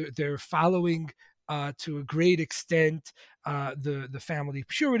 They're following to a great extent the family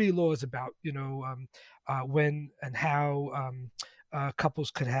purity laws about when and how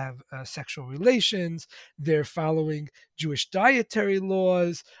couples could have sexual relations. They're following Jewish dietary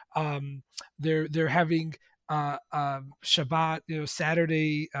laws. They're having Shabbat,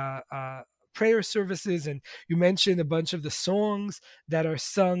 Saturday prayer services. And you mentioned a bunch of the songs that are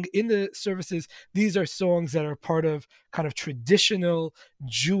sung in the services. These are songs that are part of kind of traditional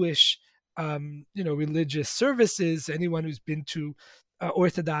Jewish religious services. Anyone who's been to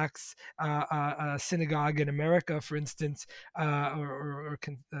Orthodox synagogue in America, for instance, or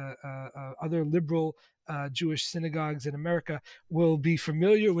other liberal Jewish synagogues in America will be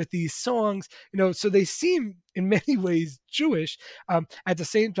familiar with these songs. So they seem in many ways Jewish. At the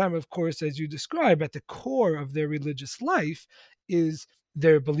same time, of course, as you describe, at the core of their religious life is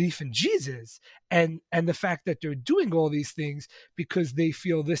their belief in Jesus, and the fact that they're doing all these things because they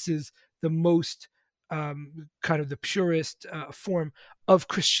feel this is the most kind of the purest form of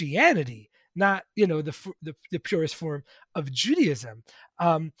Christianity, not the purest form of Judaism.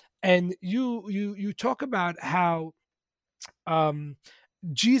 And you talk about how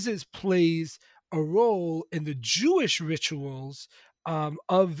Jesus plays a role in the Jewish rituals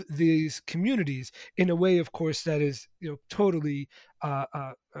of these communities in a way, of course, that is totally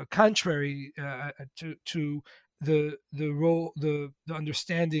contrary to the role, the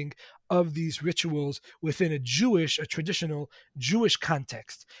understanding of these rituals within a traditional Jewish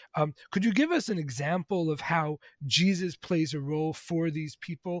context. Could you give us an example of how Jesus plays a role for these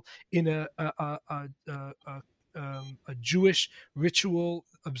people in a Jewish ritual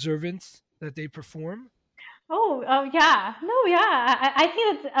observance that they perform? Oh, yeah. No, yeah. I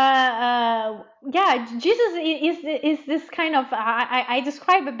think that yeah, Jesus is this kind of I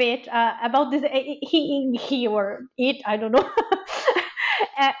describe a bit about this he or it, I don't know.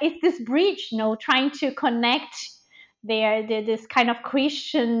 It's this bridge, trying to connect this kind of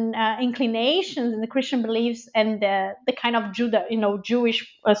Christian inclinations and the Christian beliefs and the kind of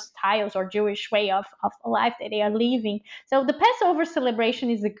Jewish styles or Jewish way of life that they are living. So the Passover celebration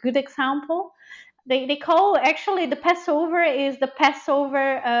is a good example. They call, actually, the Passover is the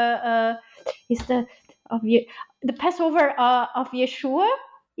Passover is the Passover of Yeshua.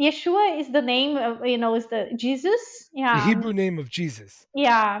 Yeshua is the name of, is the Jesus. The Yeah. Hebrew name of Jesus.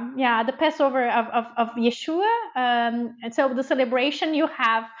 Yeah, the Passover of Yeshua. And so the celebration, you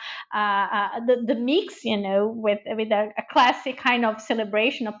have the mix, with a classic kind of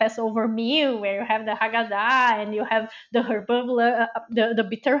celebration of Passover meal where you have the Haggadah and you have the the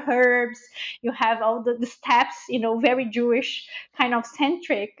bitter herbs. You have all the steps, very Jewish kind of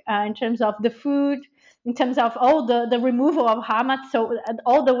centric in terms of the food, in terms of all the removal of Hamat. So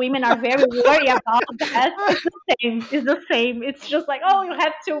all the women are very worried about that. It's the same. It's just like, oh, you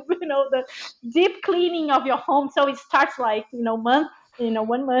have to, the deep cleaning of your home. So it starts like, 1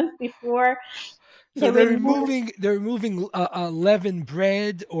 month before. So they're removing leavened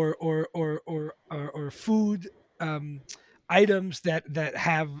bread or food items that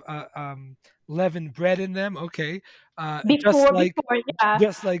have leavened bread in them. Okay, before, yeah.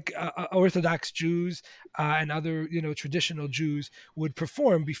 just like Orthodox Jews and other traditional Jews would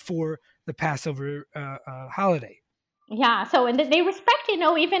perform before the Passover holiday. Yeah, so and they respect,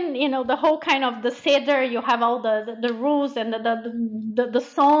 even the whole kind of the seder. You have all the rules and the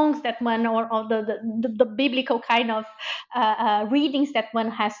songs that one, or the biblical kind of readings that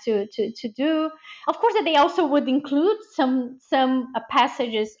one has to do. Of course, that they also would include some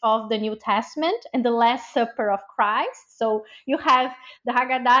passages of the New Testament and the Last Supper of Christ. So you have the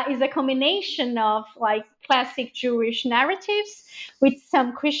Haggadah is a combination of like classic Jewish narratives with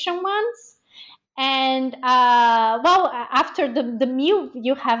some Christian ones. And after the meal,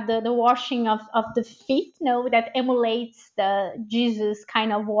 you have the washing of the feet, that emulates the Jesus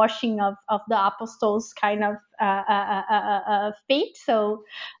kind of washing of the apostles kind of feet. So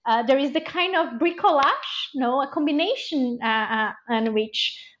there is the kind of bricolage, a combination in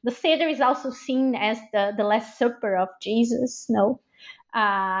which the Seder is also seen as the Last Supper of Jesus,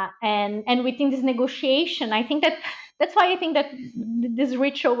 and within this negotiation, I think that's why I think that this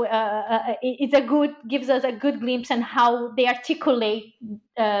ritual gives us a good glimpse on how they articulate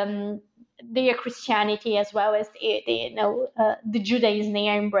their Christianity as well as the Judaism they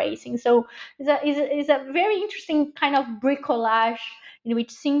are embracing. So it's a very interesting kind of bricolage in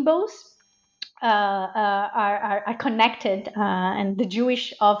which symbols are connected, and the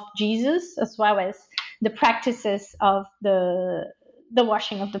Jewish of Jesus as well as the practices of the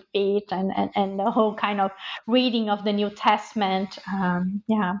washing of the feet and the whole kind of reading of the New Testament.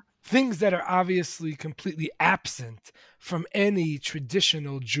 Things that are obviously completely absent from any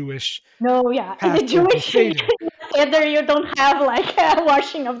traditional Jewish. No, yeah. In the Jewish Seder, you don't have like a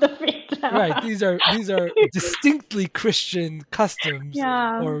washing of the feet. Right. These are distinctly Christian customs,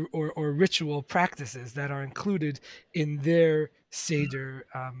 or ritual practices that are included in their Seder.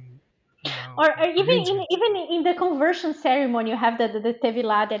 Or even in the conversion ceremony, you have the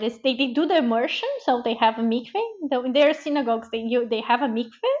tevilah, that is they do the immersion, so they have a mikveh. In their synagogues, they have a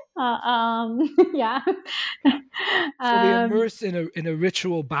mikveh. Yeah. So they immerse in a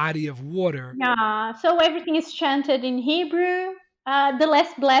ritual body of water. Yeah. So everything is chanted in Hebrew. The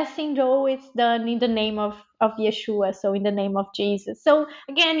last blessing, though, is done in the name of Yeshua, so in the name of Jesus. So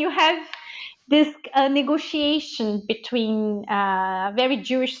again, you have this negotiation between very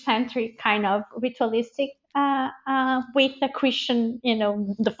Jewish-centric kind of ritualistic with the Christian,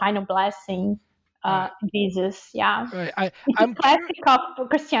 the final blessing, Jesus. Yeah, right. I'm classic of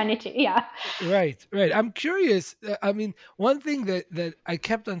Christianity. Yeah, right. I'm curious. I mean, one thing that I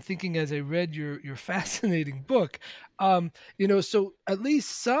kept on thinking as I read your fascinating book, so at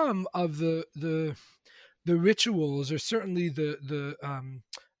least some of the rituals, or certainly the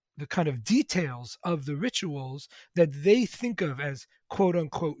kind of details of the rituals that they think of as quote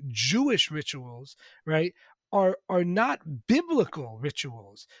unquote Jewish rituals, right, are not biblical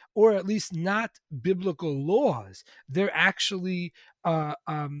rituals, or at least not biblical laws. They're actually the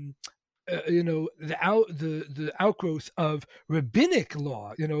outgrowth of rabbinic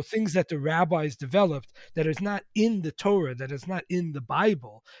law, things that the rabbis developed that is not in the Torah, that is not in the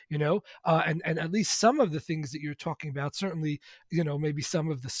Bible, and at least some of the things that you're talking about, certainly, maybe some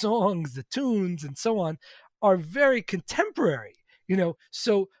of the songs, the tunes, and so on, are very contemporary,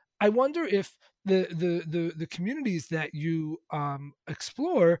 So I wonder if the communities that you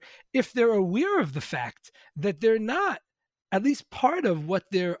explore, if they're aware of the fact that they're not, at least part of what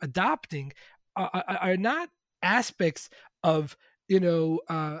they're adopting are not aspects of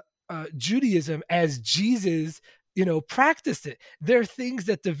Judaism as Jesus practiced it. They're things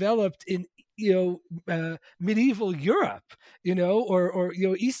that developed in medieval Europe, or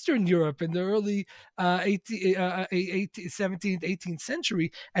Eastern Europe in the early 17th, 18th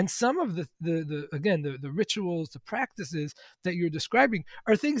century. And some of the rituals, the practices that you're describing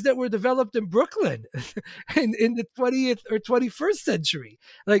are things that were developed in Brooklyn in the 20th or 21st century.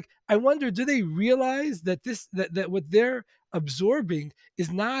 Like, I wonder, do they realize that that what they're absorbing is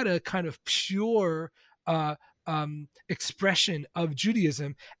not a kind of pure expression of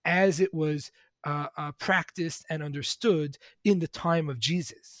Judaism as it was practiced and understood in the time of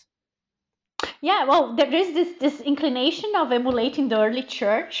Jesus? Yeah, well, there is this inclination of emulating the early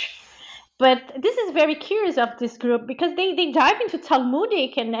church. But this is very curious of this group, because they dive into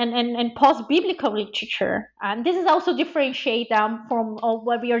Talmudic and post-biblical literature. And this is also differentiate from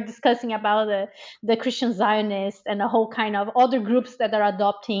what we are discussing about the Christian Zionists and a whole kind of other groups that are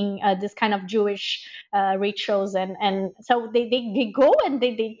adopting this kind of Jewish rituals. And so they go and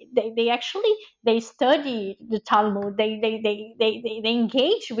they actually study the Talmud. They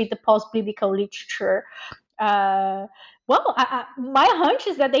engage with the post-biblical literature. Well, my hunch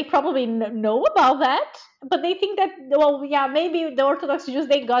is that they probably know about that, but they think that, well, yeah, maybe the Orthodox Jews,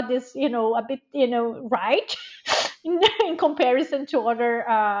 they got this, a bit, right. in comparison to other.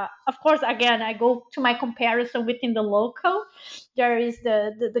 Of course, again, I go to my comparison within the local. There is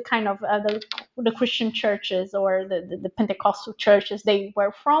the kind of the Christian churches or the Pentecostal churches they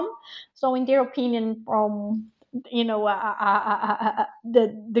were from. So, in their opinion, from the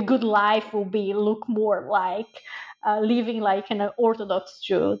good life will be look more like living like an Orthodox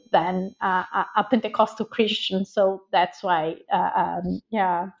Jew than a Pentecostal Christian. So that's why,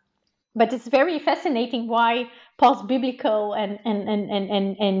 yeah. But it's very fascinating why post-biblical and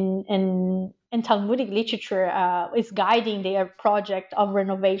Talmudic literature is guiding their project of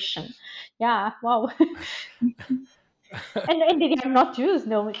renovation. Yeah, wow. And they are not Jews,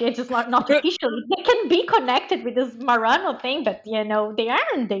 no, they're just not officially. They can be connected with this Marano thing, but they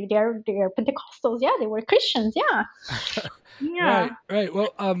aren't. They're Pentecostals. Yeah, they were Christians. Yeah, yeah. Right.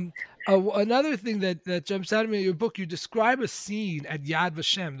 Well, another thing that jumps out at me in your book, you describe a scene at Yad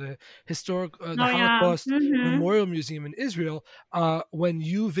Vashem, the historic, the Oh yeah. Holocaust Mm-hmm. Memorial Museum in Israel, when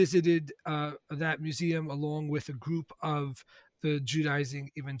you visited that museum along with a group of the Judaizing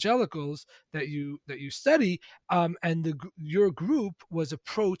evangelicals that you study, and your group was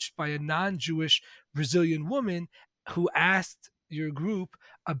approached by a non-Jewish Brazilian woman who asked your group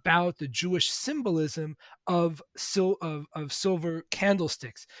about the Jewish symbolism of silver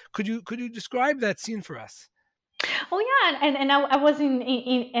candlesticks. Could you describe that scene for us? Oh yeah, and I was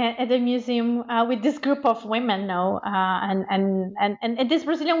at the museum with this group of women, no, and this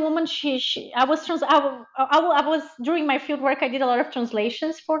Brazilian woman, she I was I was during my field work, I did a lot of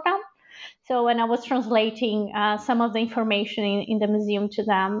translations for them. So when I was translating some of the information in the museum to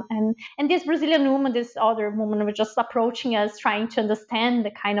them, and this Brazilian woman, this other woman, was just approaching us, trying to understand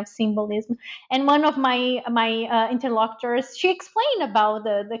the kind of symbolism. And one of my interlocutors, she explained about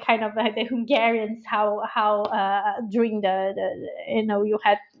the kind of the Hungarians, how during the you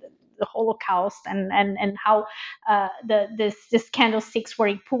had the Holocaust and how this candlesticks were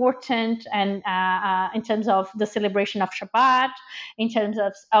important and in terms of the celebration of Shabbat, in terms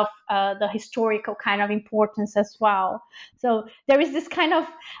of the historical kind of importance as well. So there is this kind of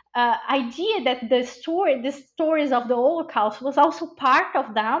idea that the stories of the Holocaust was also part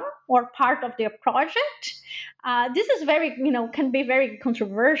of them or part of their project. This is very, can be very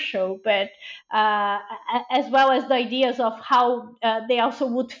controversial, but as well as the ideas of how they also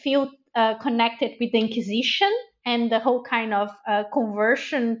would feel connected with the Inquisition and the whole kind of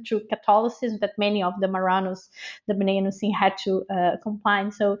conversion to Catholicism that many of the Marranos, the Bnei Anusim, had to comply.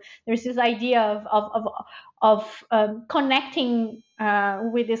 So there's this idea of connecting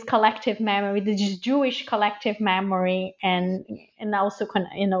with this collective memory, this Jewish collective memory, and also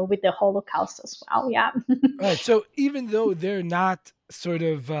with the Holocaust as well. Yeah. Right. So even though they're not sort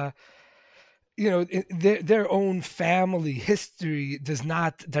of their own family history does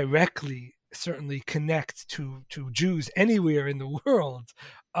not directly certainly connect to Jews anywhere in the world,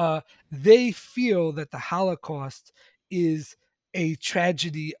 they feel that the Holocaust is a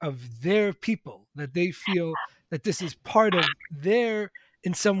tragedy of their people, that they feel that this is part of their,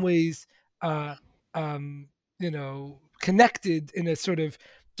 in some ways, uh, um, connected in a sort of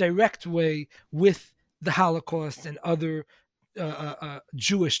direct way with the Holocaust and other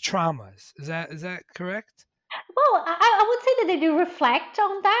Jewish traumas. Is that correct? Well, I would say that they do reflect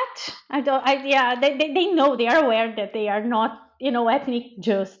on that. I don't. Yeah, they know, they are aware that they are not, ethnic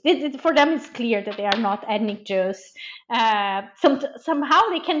Jews. For them, it's clear that they are not ethnic Jews. Somehow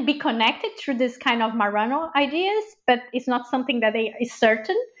they can be connected through this kind of Marrano ideas, but it's not something that is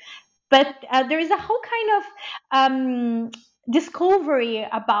certain. But there is a whole kind of discovery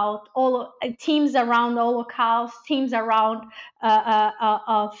about all themes around Holocaust, themes around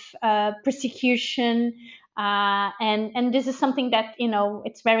of persecution, and this is something that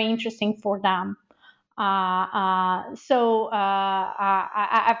it's very interesting for them. I've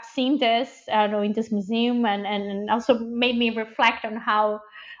seen this, in this museum, and also made me reflect on how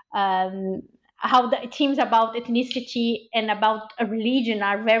the themes about ethnicity and about a religion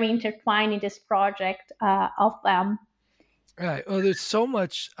are very intertwined in this project of them. Right. Oh, there's so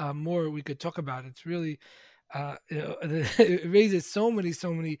much more we could talk about. It's really, it raises so many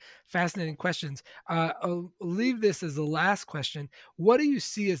fascinating questions. I'll leave this as the last question. What do you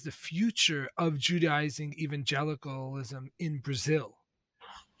see as the future of Judaizing evangelicalism in Brazil?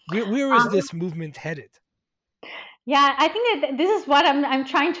 Where is this movement headed? Yeah, I think that this is what I'm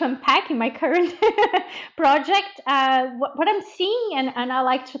trying to unpack in my current project. What I'm seeing, and I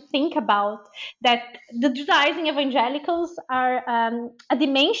like to think about that the Judaizing evangelicals are a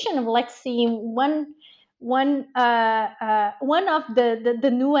dimension of, let's see, one of the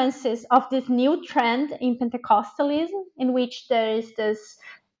nuances of this new trend in Pentecostalism, in which there is this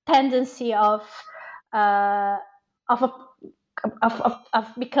tendency of of a of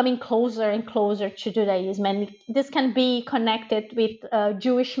becoming closer and closer to Judaism. And this can be connected with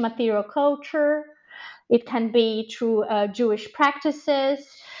Jewish material culture. It can be through Jewish practices.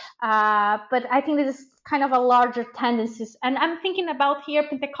 But I think this is kind of a larger tendencies. And I'm thinking about here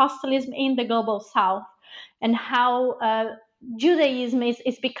Pentecostalism in the global South and how Judaism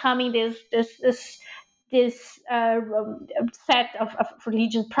is becoming this set of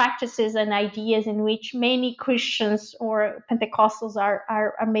religion practices and ideas in which many Christians or Pentecostals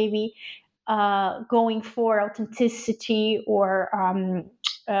are maybe going for authenticity or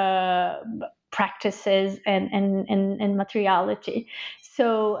practices and materiality.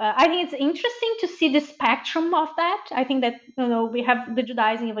 So I think it's interesting to see the spectrum of that. I think that we have the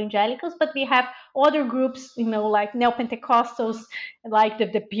Judaizing evangelicals, but we have other groups, like neo-Pentecostals, like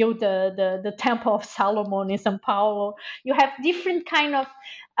the build the Temple of Solomon in São Paulo. You have different kind of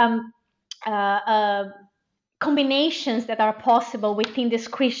combinations that are possible within this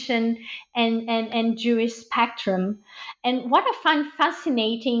Christian and Jewish spectrum. And what I find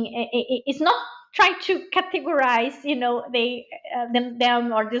fascinating is not trying to categorize,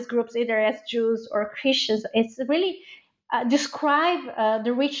 them or these groups either as Jews or Christians. It's really describe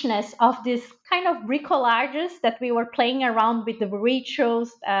the richness of this kind of bricollages that we were playing around with, the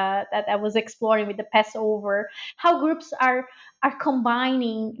rituals that I was exploring with the Passover, how groups are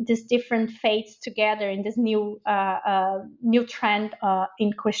combining these different faiths together in this new trend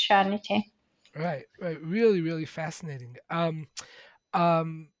in Christianity. Right. Really, really fascinating.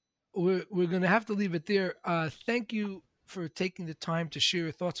 We're going to have to leave it there. Thank you for taking the time to share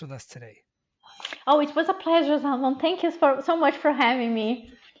your thoughts with us today. Oh, it was a pleasure, Salman. Thank you so much for having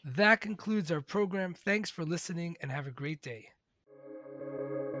me. That concludes our program. Thanks for listening and have a great day.